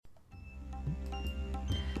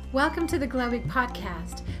Welcome to the Globig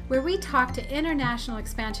Podcast, where we talk to international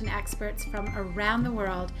expansion experts from around the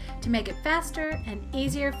world to make it faster and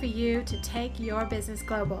easier for you to take your business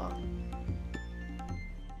global.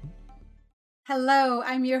 Hello,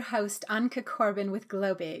 I'm your host, Anka Corbin with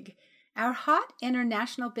Globig. Our hot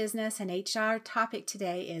international business and HR topic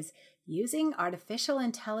today is using artificial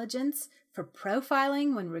intelligence for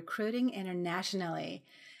profiling when recruiting internationally.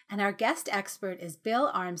 And our guest expert is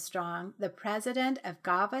Bill Armstrong, the president of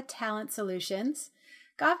GAVA Talent Solutions.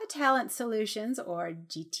 GAVA Talent Solutions, or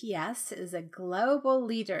GTS, is a global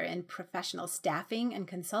leader in professional staffing and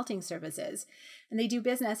consulting services, and they do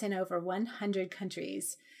business in over 100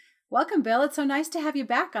 countries. Welcome, Bill. It's so nice to have you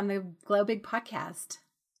back on the Globig Podcast.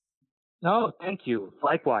 Oh, thank you.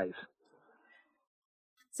 Likewise.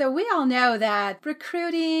 So we all know that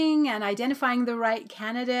recruiting and identifying the right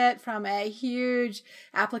candidate from a huge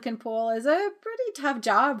applicant pool is a pretty tough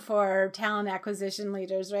job for talent acquisition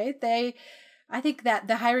leaders, right? I think that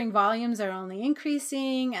the hiring volumes are only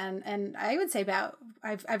increasing, and I would say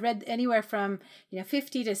I've read anywhere from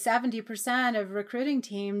 50 to 70% of recruiting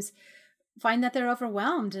teams find that they're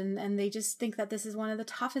overwhelmed and they just think that this is one of the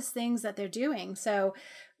toughest things that they're doing. So,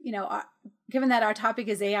 given that our topic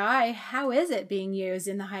is AI, how is it being used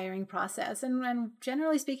in the hiring process? And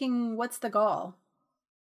generally speaking, what's the goal?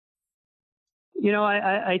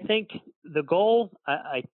 I think the goal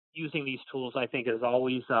using these tools, I think, is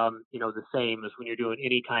always, the same as when you're doing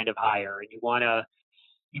any kind of hire, and you want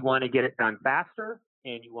to get it done faster,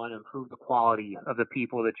 and you want to improve the quality of the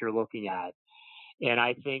people that you're looking at. And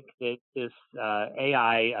I think that this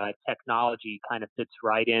AI technology kind of fits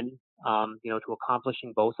right in, to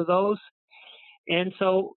accomplishing both of those. And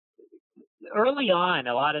so early on,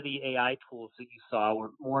 a lot of the AI tools that you saw were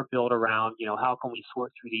more built around, how can we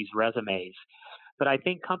sort through these resumes? But I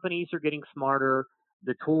think companies are getting smarter.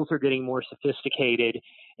 The tools are getting more sophisticated.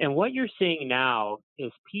 And what you're seeing now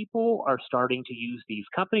is people are starting to use these.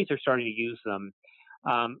 Companies are starting to use them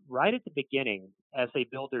right at the beginning as they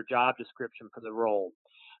build their job description for the role,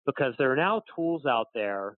 because there are now tools out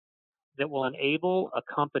there that will enable a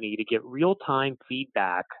company to get real-time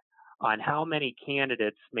feedback on how many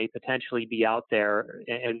candidates may potentially be out there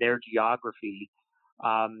in their geography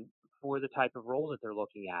for the type of role that they're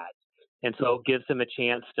looking at. And so it gives them a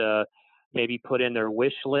chance to maybe put in their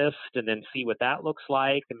wish list and then see what that looks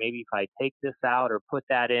like. And maybe if I take this out or put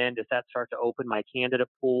that in, does that start to open my candidate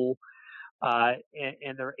pool?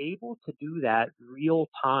 And they're able to do that real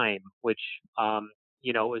time, which,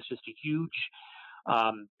 is just a huge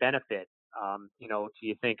benefit. Do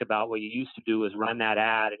you think about what you used to do is run that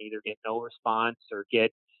ad and either get no response or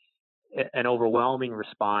get an overwhelming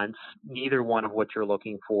response, neither one of what you're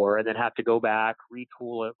looking for, and then have to go back,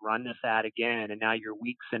 retool it, run this ad again, and now you're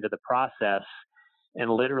weeks into the process, and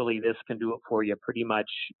literally this can do it for you pretty much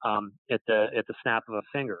at the snap of a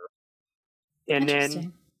finger. And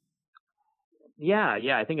then, yeah,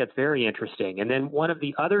 I think that's very interesting. And then one of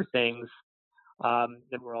the other things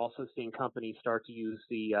that we're also seeing companies start to use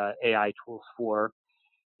the AI tools for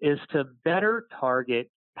is to better target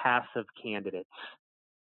passive candidates.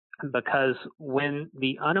 Because when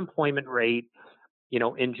the unemployment rate,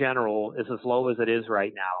 in general is as low as it is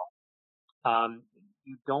right now,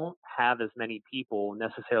 you don't have as many people,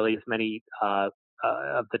 necessarily as many of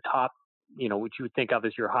the top, what you would think of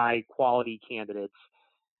as your high quality candidates,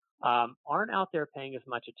 aren't out there paying as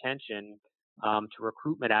much attention to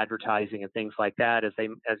recruitment advertising and things like that as they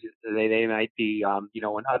might be,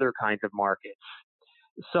 in other kinds of markets.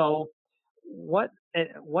 So what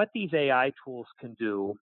these AI tools can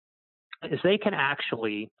do is they can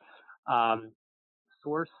actually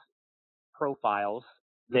source profiles.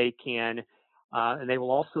 They can, and they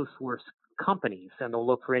will also source companies, and they'll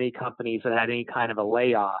look for any companies that had any kind of a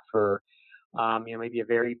layoff or, maybe a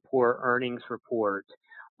very poor earnings report.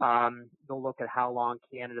 They'll look at how long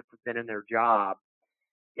candidates have been in their job,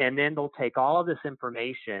 and then they'll take all of this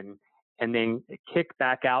information and then kick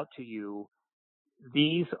back out to you.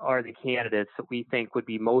 These are the candidates that we think would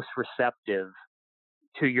be most receptive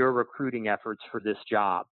to your recruiting efforts for this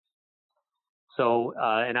job. So,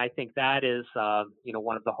 and I think that is,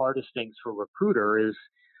 one of the hardest things for a recruiter is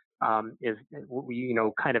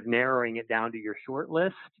kind of narrowing it down to your short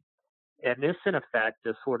list. And this, in effect,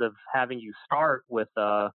 is sort of having you start with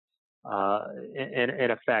a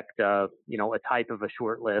type of a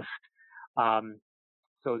short list,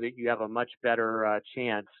 so that you have a much better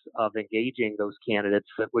chance of engaging those candidates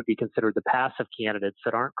that would be considered the passive candidates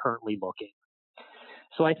that aren't currently looking.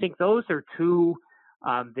 So I think those are two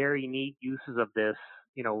very neat uses of this,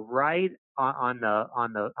 right on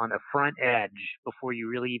the front edge before you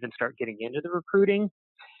really even start getting into the recruiting.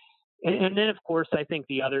 And then, of course, I think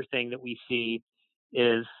the other thing that we see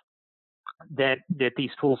is that these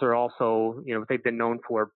tools are also, they've been known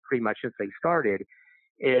for pretty much since they started,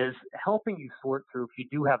 is helping you sort through if you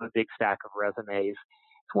do have a big stack of resumes.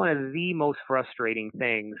 It's one of the most frustrating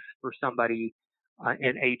things for somebody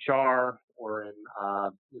in HR or in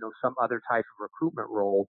some other type of recruitment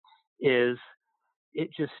role is it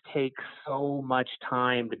just takes so much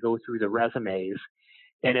time to go through the resumes,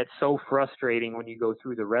 and it's so frustrating when you go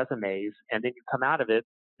through the resumes and then you come out of it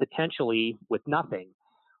potentially with nothing,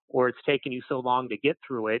 or it's taken you so long to get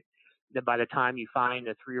through it that by the time you find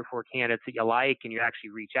the 3 or 4 candidates that you like and you actually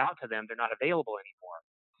reach out to them, they're not available anymore.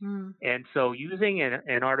 Mm. And so using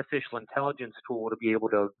an artificial intelligence tool to be able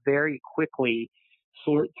to very quickly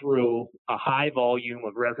sort through a high volume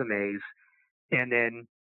of resumes and then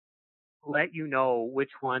let you know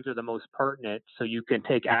which ones are the most pertinent so you can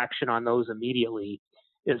take action on those immediately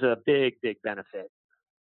is a big, big benefit.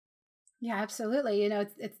 Yeah, absolutely.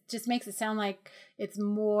 It just makes it sound like it's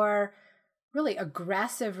more really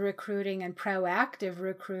aggressive recruiting and proactive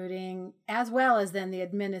recruiting, as well as then the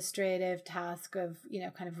administrative task of,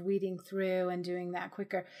 kind of weeding through and doing that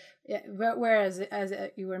quicker. Whereas, as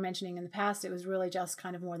you were mentioning in the past, it was really just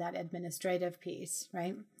kind of more that administrative piece,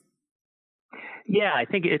 right? Yeah, I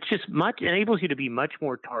think it's just enables you to be much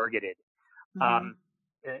more targeted. Mm-hmm.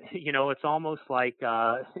 It's almost like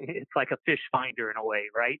it's like a fish finder in a way,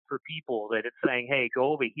 right? For people that it's saying, hey,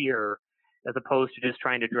 go over here, as opposed to just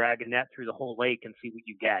trying to drag a net through the whole lake and see what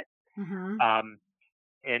you get. Mm-hmm.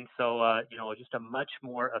 And so, just a much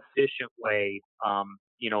more efficient way, of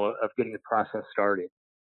getting the process started.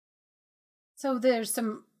 So there's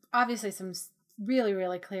obviously some really,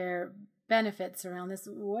 really clear benefits around this.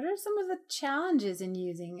 What are some of the challenges in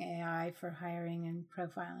using AI for hiring and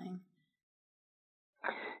profiling?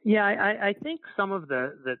 Yeah, I think some of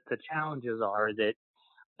the challenges are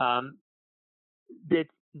that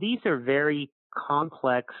these are very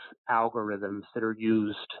complex algorithms that are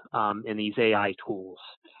used in these AI tools,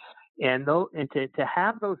 and to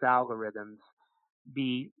have those algorithms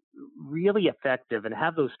be really effective and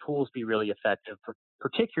have those tools be really effective,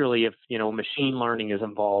 particularly if machine learning is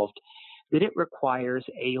involved, that it requires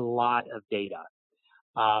a lot of data.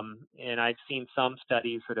 And I've seen some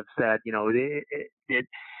studies that have said,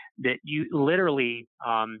 that you literally,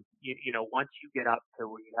 once you get up to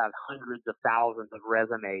where you have hundreds of thousands of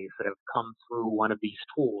resumes that have come through one of these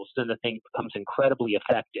tools, then the thing becomes incredibly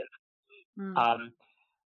effective. Mm.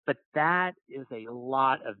 But that is a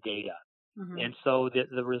lot of data. Mm-hmm. And so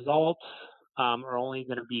the results are only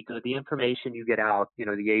going to be good. The information you get out,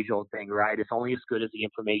 the age old thing, right? It's only as good as the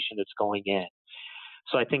information that's going in.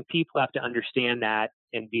 So I think people have to understand that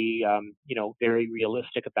and be, very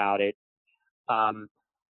realistic about it.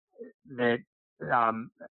 That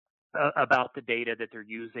about the data that they're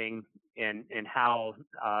using and how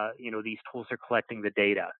these tools are collecting the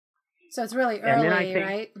data. So it's really And then I early, think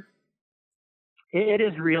right? it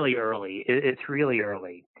is really early. It's really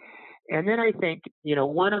early. And then I think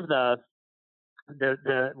one of the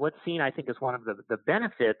what's seen I think is one of the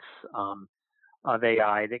benefits of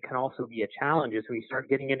AI that can also be a challenge is we start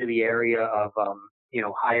getting into the area of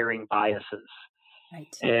hiring biases. Right.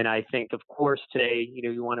 And I think, of course, today,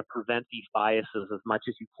 you want to prevent these biases as much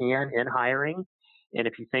as you can in hiring. And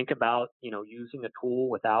if you think about, using a tool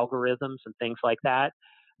with algorithms and things like that,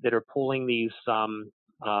 that are pulling these no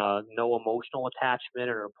emotional attachment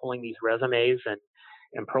or pulling these resumes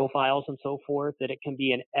and profiles and so forth, that it can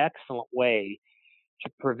be an excellent way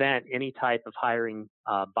to prevent any type of hiring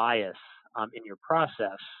bias in your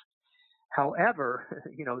process. However,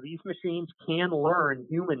 these machines can learn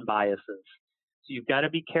human biases. So you've got to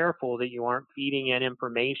be careful that you aren't feeding in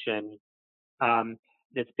information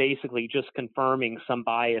that's basically just confirming some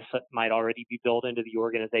bias that might already be built into the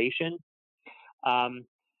organization.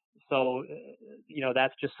 So,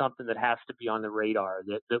 that's just something that has to be on the radar.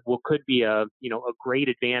 That what could be a great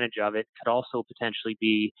advantage of it could also potentially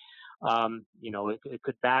be, it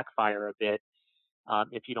could backfire a bit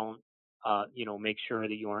if you don't, make sure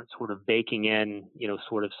that you aren't sort of baking in,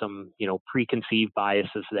 sort of some, preconceived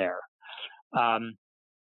biases there.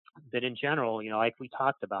 But in general, like we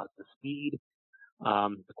talked about, the speed,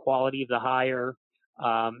 the quality of the hire,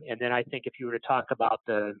 and then I think if you were to talk about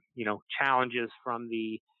the, challenges from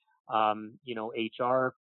the,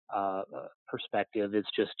 HR perspective, it's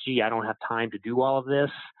just, gee, I don't have time to do all of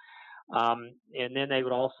this. And then they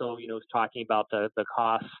would also, talking about the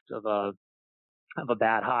cost of a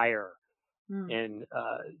bad hire. Mm.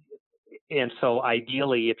 And so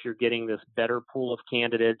ideally, if you're getting this better pool of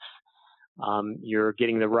candidates, you're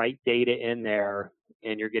getting the right data in there,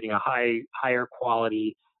 and you're getting a higher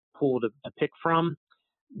quality pool to pick from,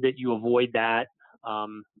 that you avoid that.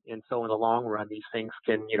 And so in the long run, these things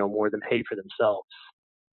can, more than pay for themselves.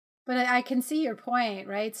 But I can see your point,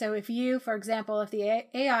 right? So if you, for example, if the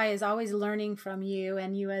AI is always learning from you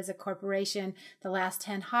and you as a corporation, the last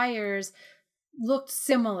 10 hires looked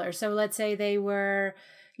similar. So let's say they were,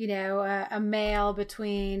 a male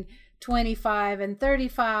between 25 and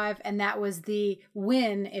 35, and that was the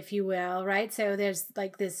win, if you will, right? So there's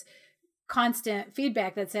like this constant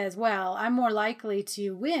feedback that says, well, I'm more likely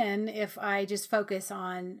to win if I just focus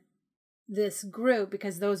on this group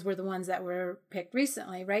because those were the ones that were picked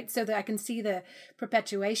recently, right? So that I can see the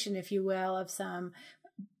perpetuation, if you will, of some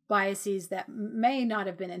biases that may not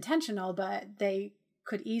have been intentional, but they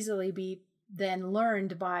could easily be then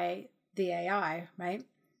learned by the AI, right?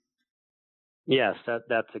 Yes,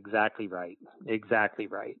 that's exactly right. Exactly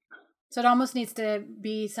right. So it almost needs to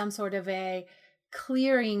be some sort of a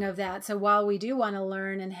clearing of that. So while we do want to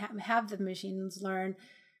learn and have the machines learn,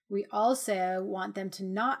 we also want them to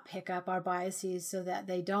not pick up our biases so that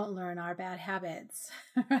they don't learn our bad habits,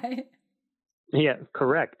 right? Yeah,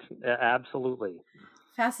 correct. Absolutely.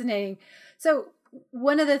 Fascinating. So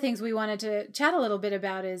one of the things we wanted to chat a little bit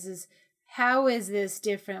about is how is this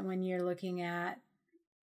different when you're looking at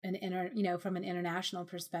from an international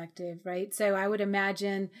perspective, right? So I would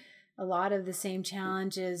imagine a lot of the same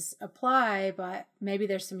challenges apply, but maybe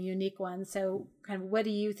there's some unique ones. So kind of what do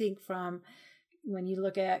you think from when you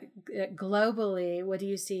look at it globally, what do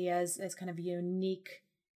you see as kind of unique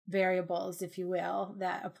variables, if you will,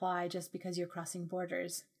 that apply just because you're crossing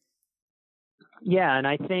borders? Yeah, and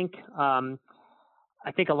I think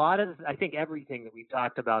everything that we've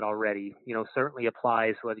talked about already, certainly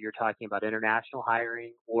applies whether you're talking about international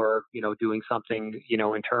hiring or, doing something,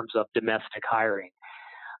 in terms of domestic hiring.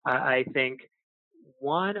 I think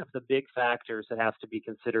one of the big factors that has to be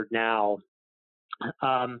considered now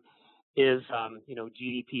is,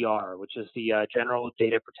 GDPR, which is the General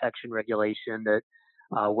Data Protection Regulation that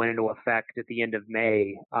went into effect at the end of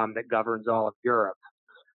May, that governs all of Europe.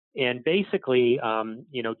 And basically,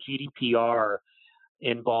 GDPR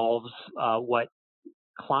involves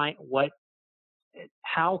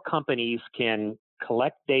how companies can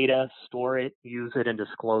collect data, store it, use it, and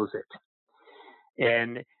disclose it.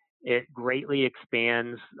 And it greatly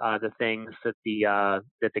expands the things that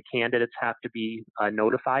the candidates have to be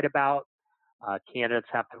notified about. Candidates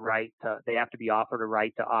have they have to be offered a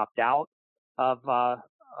right to opt out of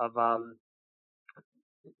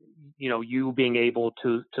you being able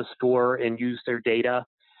to store and use their data.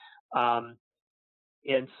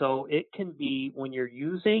 And so it can be, when you're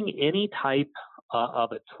using any type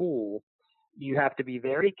of a tool, you have to be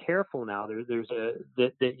very careful now.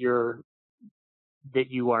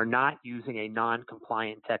 That you are not using a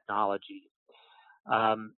non-compliant technology.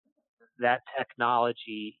 That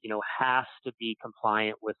technology, has to be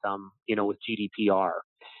compliant with with GDPR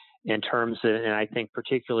in terms of, and I think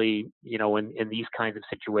particularly, in these kinds of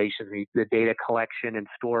situations, the data collection and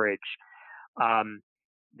storage,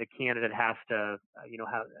 the candidate has to,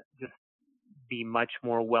 just be much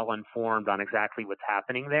more well informed on exactly what's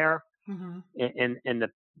happening there. Mm-hmm. And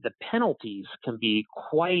the penalties can be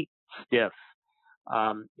quite stiff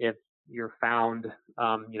if you're found,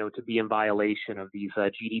 to be in violation of these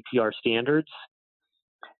GDPR standards.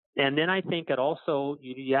 And then I think it also,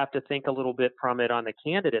 you have to think a little bit from it on the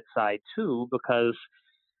candidate side too, because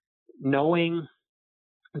knowing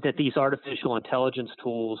that these artificial intelligence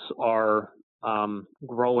tools are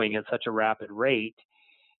growing at such a rapid rate,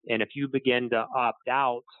 and if you begin to opt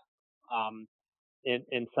out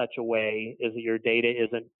in such a way as that your data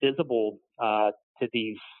isn't visible to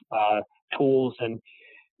these tools, and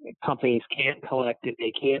companies can't collect it,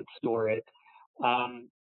 they can't store it,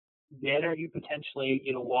 then are you potentially,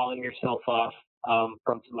 walling yourself off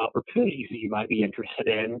from some opportunities that you might be interested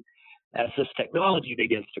in as this technology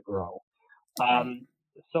begins to grow?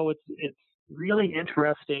 So it's really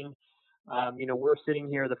interesting. We're sitting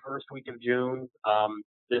here the first week of June.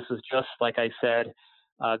 This is just, like I said,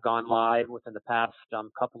 gone live within the past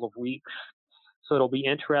couple of weeks. So it'll be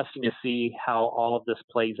interesting to see how all of this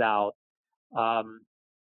plays out.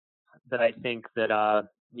 But I think that,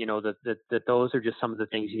 that those are just some of the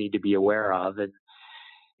things you need to be aware of. And,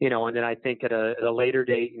 and then I think at a later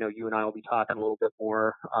date, you and I will be talking a little bit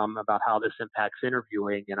more about how this impacts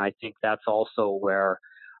interviewing. And I think that's also where,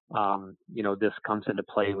 this comes into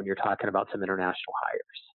play when you're talking about some international hires.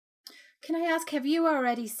 Can I ask, have you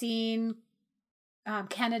already seen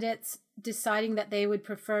candidates deciding that they would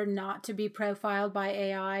prefer not to be profiled by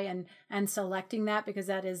AI and selecting that because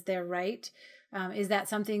that is their right? Is that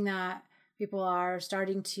something that people are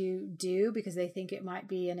starting to do because they think it might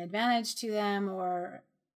be an advantage to them? Or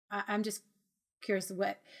I'm just curious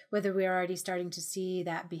whether we're already starting to see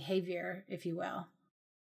that behavior, if you will.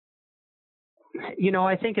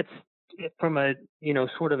 I think it's from a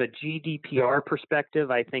sort of a GDPR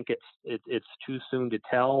perspective. I think it's too soon to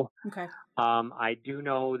tell. Okay. I do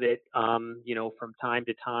know that from time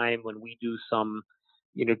to time when we do some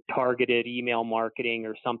targeted email marketing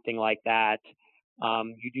or something like that,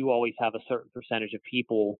 you do always have a certain percentage of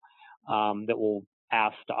people that will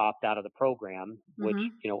ask to opt out of the program, which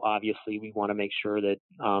obviously we want to make sure that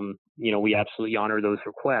we absolutely honor those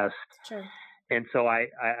requests. Sure. And so I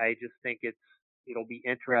just think it'll be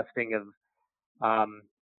interesting of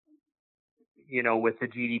with the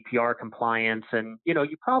GDPR compliance, and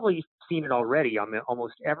you've probably seen it already on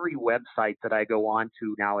almost every website that I go on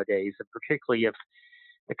to nowadays, and particularly if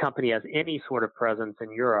the company has any sort of presence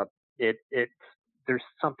in Europe, there's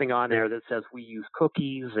something on there that says we use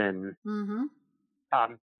cookies, and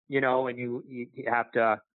and you have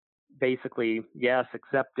to basically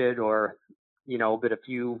accept it, or but if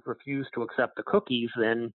you refuse to accept the cookies,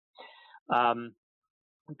 then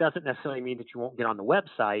it doesn't necessarily mean that you won't get on the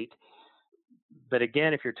website. But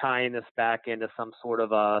again, if you're tying this back into some sort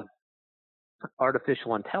of a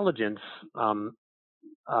artificial intelligence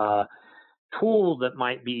tool that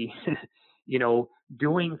might be,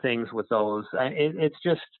 doing things with those, it's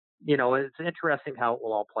just, it's interesting how it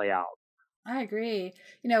will all play out. I agree.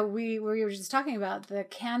 We were just talking about the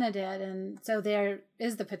candidate, and so there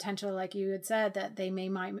is the potential, like you had said, that they may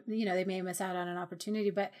miss out on an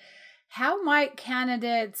opportunity. But how might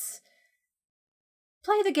candidates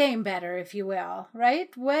play the game better, if you will, right?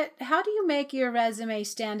 How do you make your resume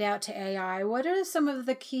stand out to AI? What are some of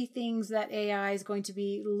the key things that AI is going to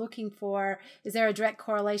be looking for? Is there a direct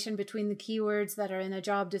correlation between the keywords that are in a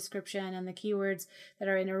job description and the keywords that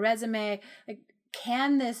are in a resume?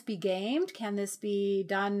 Can this be gamed? Can this be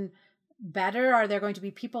done better? Are there going to be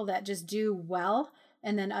people that just do well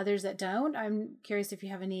and then others that don't? I'm curious if you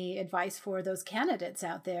have any advice for those candidates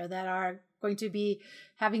out there that are going to be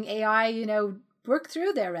having AI, work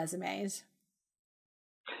through their resumes.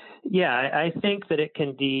 Yeah, I think that it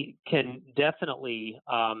can definitely,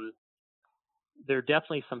 there are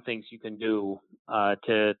definitely some things you can do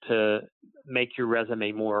to make your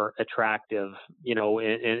resume more attractive,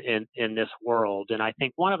 in this world. And I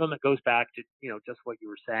think one of them, it goes back to, just what you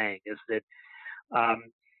were saying, is that,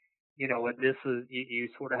 this is, you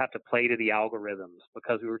sort of have to play to the algorithms,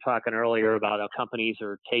 because we were talking earlier about how companies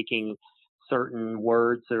are taking certain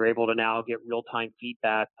words. They're able to now get real-time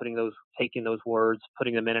feedback, taking those words,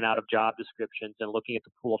 putting them in and out of job descriptions, and looking at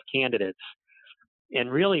the pool of candidates.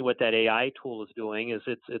 And really what that AI tool is doing is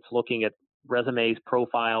it's looking at resumes,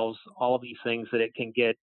 profiles, all of these things that it can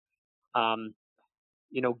get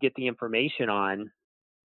the information on,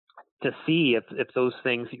 to see if those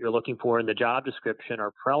things that you're looking for in the job description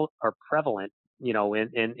are prevalent,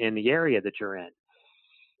 in the area that you're in.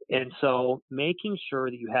 And so making sure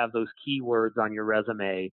that you have those keywords on your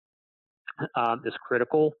resume is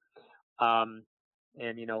critical. And,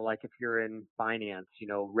 like if you're in finance,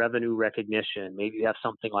 revenue recognition, maybe you have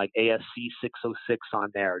something like ASC 606 on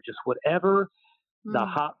there, just whatever the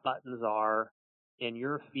hot buttons are in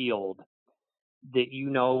your field that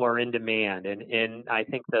are in demand. And I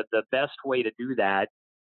think that the best way to do that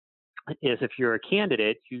is, if you're a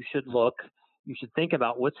candidate, you should think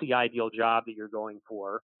about what's the ideal job that you're going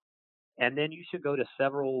for. And then you should go to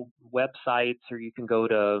several websites, or you can go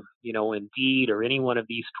to, Indeed or any one of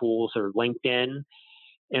these tools, or LinkedIn,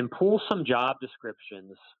 and pull some job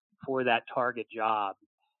descriptions for that target job,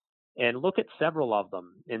 and look at several of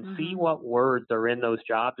them and see what words are in those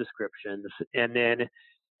job descriptions, and then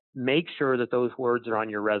make sure that those words are on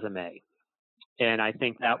your resume. And I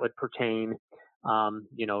think that would pertain,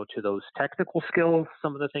 to those technical skills,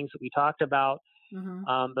 some of the things that we talked about.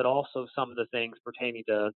 But also some of the things pertaining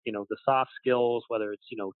to, the soft skills, whether it's,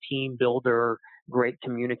 team builder, great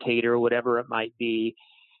communicator, whatever it might be,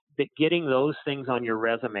 that getting those things on your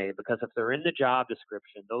resume, because if they're in the job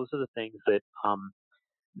description, those are the things that,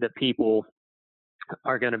 that people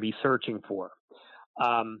are going to be searching for.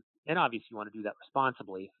 And obviously you want to do that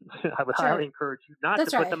responsibly. I would highly encourage you not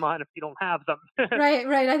to put them on if you don't have them. Right.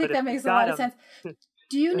 I think that makes a lot of sense.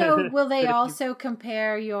 Do you know, will they also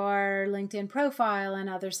compare your LinkedIn profile and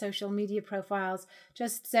other social media profiles,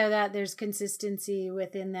 just so that there's consistency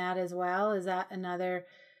within that as well? Is that another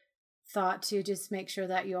thought, to just make sure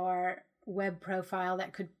that your web profile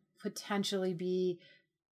that could potentially be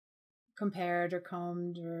compared or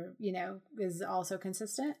combed, or, is also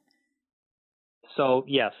consistent? So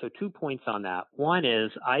 2 points on that. One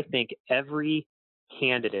is, I think every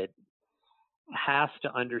candidate has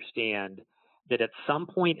to understand that at some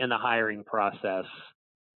point in the hiring process,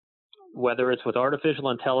 whether it's with artificial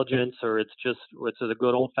intelligence or it's a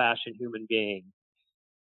good old fashioned human being,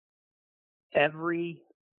 every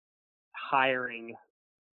hiring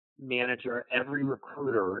manager, every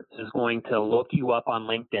recruiter is going to look you up on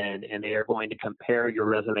LinkedIn and they are going to compare your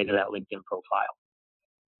resume to that LinkedIn profile.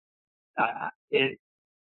 It's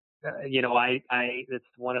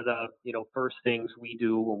one of the, first things we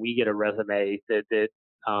do when we get a resume that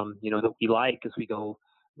we like is we go,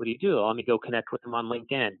 what do? Let me go connect with them on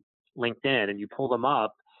LinkedIn, and you pull them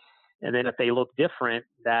up. And then if they look different,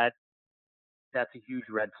 that's a huge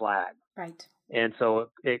red flag. Right. And so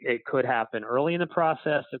it could happen early in the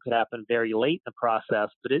process. It could happen very late in the process,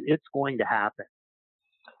 but it's going to happen.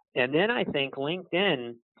 And then I think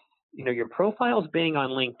LinkedIn, your profiles being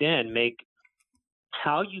on LinkedIn make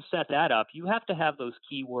how you set that up. You have to have those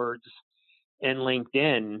keywords in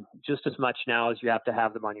LinkedIn just as much now as you have to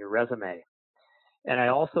have them on your resume. And I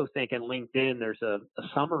also think in LinkedIn, there's a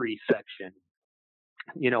summary section,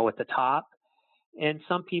 at the top. And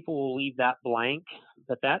some people will leave that blank,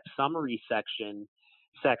 but that summary section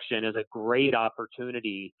is a great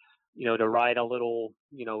opportunity, to write a little,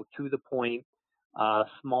 to the point,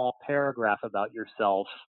 small paragraph about yourself,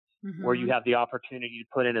 where you have the opportunity to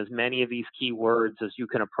put in as many of these keywords as you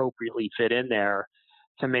can appropriately fit in there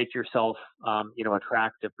to make yourself,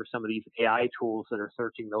 attractive for some of these AI tools that are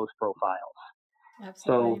searching those profiles.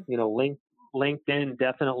 Absolutely. So, LinkedIn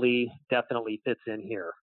definitely fits in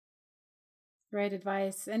here. Great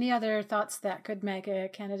advice. Any other thoughts that could make a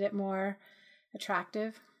candidate more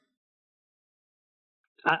attractive?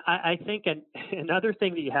 I think another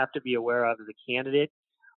thing that you have to be aware of as a candidate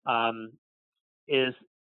is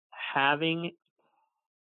having.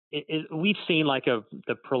 We've seen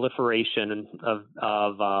the proliferation of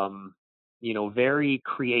very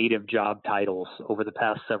creative job titles over the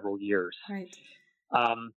past several years. Right.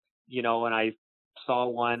 And I saw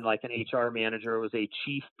one like an HR manager was a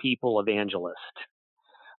chief people evangelist.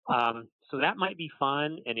 So that might be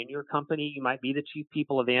fun. And in your company, you might be the chief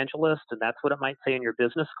people evangelist, and that's what it might say on your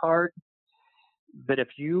business card. But if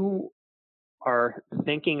you are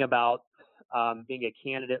thinking about being a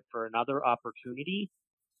candidate for another opportunity,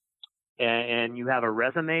 and you have a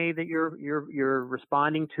resume that you're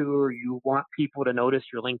responding to, or you want people to notice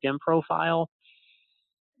your LinkedIn profile,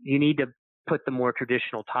 you need to put the more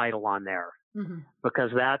traditional title on there.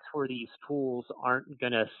 Because that's where these tools aren't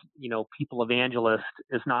going to, people evangelist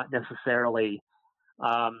is not necessarily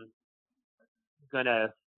going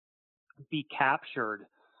to be captured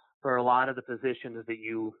for a lot of the positions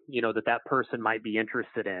that that person might be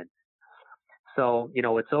interested in. So,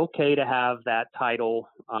 it's okay to have that title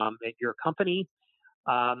at your company.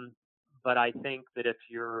 But I think that if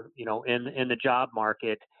you're, in the job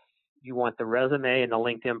market, you want the resume and the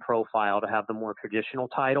LinkedIn profile to have the more traditional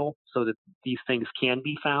title so that these things can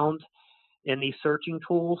be found in these searching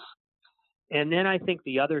tools. And then I think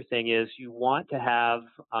the other thing is you want to have,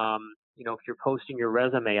 if you're posting your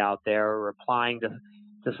resume out there or applying to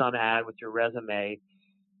some ad with your resume,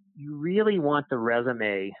 you really want the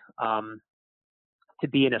resume to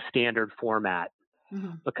be in a standard format.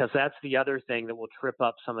 Because that's the other thing that will trip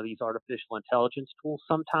up some of these artificial intelligence tools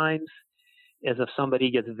sometimes, is if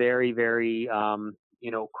somebody gets very, very,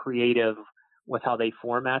 creative with how they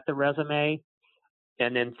format the resume,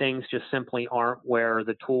 and then things just simply aren't where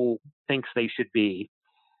the tool thinks they should be,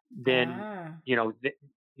 then,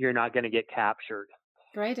 you're not going to get captured.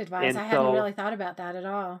 Great advice. I hadn't really thought about that at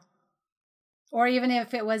all. Or even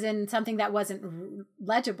if it was in something that wasn't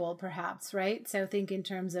legible, perhaps, right? So think in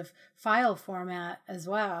terms of file format as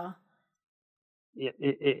well.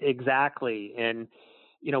 Exactly. And,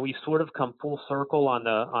 we sort of come full circle on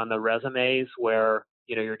the resumes where,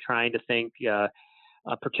 you're trying to think,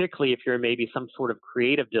 particularly if you're maybe some sort of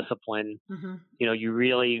creative discipline, you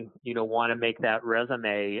really, want to make that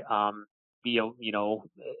resume be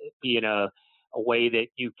in a way that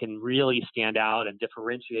you can really stand out and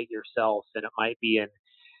differentiate yourself. And it might be in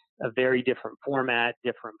a very different format,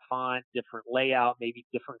 different font, different layout, maybe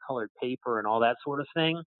different colored paper and all that sort of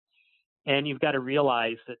thing. And you've got to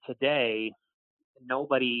realize that today,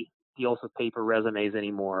 nobody deals with paper resumes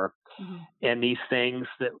anymore. And these things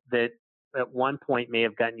that at one point may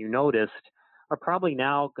have gotten you noticed are probably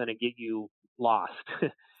now going to get you lost,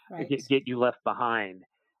 right. get you left behind.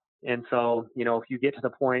 And so, if you get to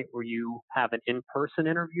the point where you have an in-person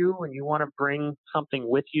interview and you want to bring something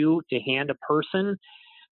with you to hand a person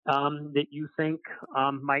that you think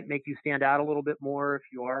might make you stand out a little bit more, if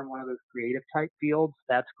you are in one of those creative type fields,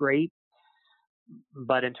 that's great.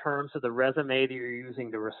 But in terms of the resume that you're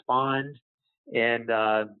using to respond and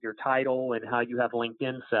your title and how you have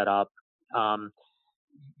LinkedIn set up,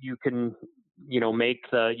 you can you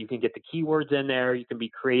can get the keywords in there. You can be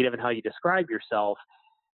creative in how you describe yourself,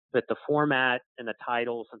 but the format and the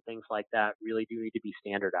titles and things like that really do need to be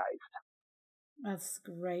standardized. That's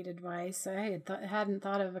great advice. I hadn't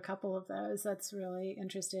thought of a couple of those. That's really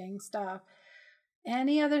interesting stuff.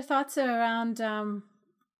 Any other thoughts around the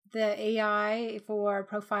AI for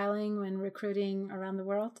profiling when recruiting around the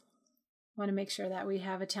world? Want to make sure that we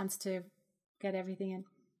have a chance to get everything in.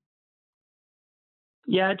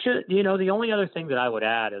 Yeah, the only other thing that I would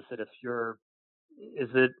add is that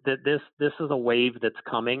this is a wave that's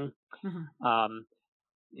coming. Mm-hmm.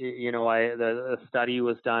 A study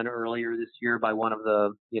was done earlier this year by one of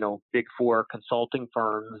the, big four consulting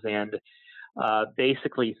firms, and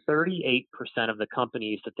basically 38% of the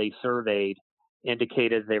companies that they surveyed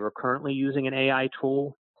indicated they were currently using an AI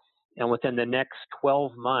tool. And within the next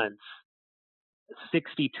 12 months,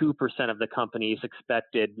 62% of the companies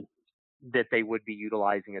expected that they would be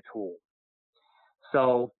utilizing a tool.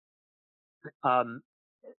 So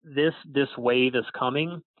this wave is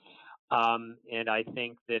coming. And I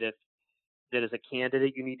think that as a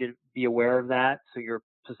candidate, you need to be aware of that, so you're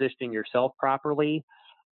positioning yourself properly.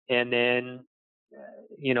 And then,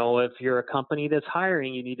 if you're a company that's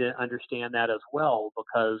hiring, you need to understand that as well,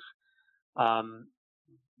 because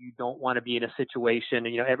you don't want to be in a situation,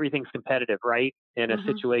 everything's competitive, right? In a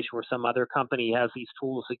situation where some other company has these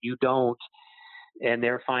tools that you don't, and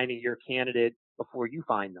they're finding your candidate before you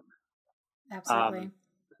find them. Absolutely.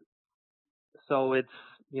 So it's,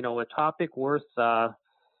 a topic worth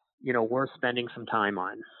spending some time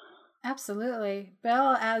on. Absolutely.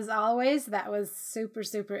 Bill, as always, that was super,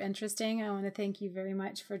 super interesting. I want to thank you very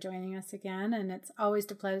much for joining us again. And it's always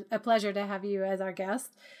a pleasure to have you as our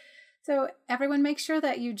guest. So everyone, make sure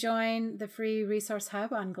that you join the free resource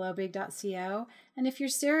hub on glowbig.co. And if you're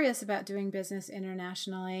serious about doing business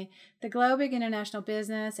internationally, the Glowbig International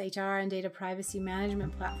Business, HR, and Data Privacy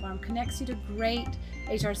Management platform connects you to great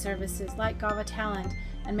HR services like Gava Talent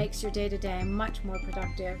and makes your day-to-day much more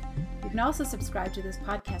productive. You can also subscribe to this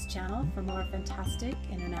podcast channel for more fantastic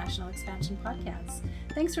international expansion podcasts.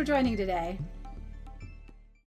 Thanks for joining today.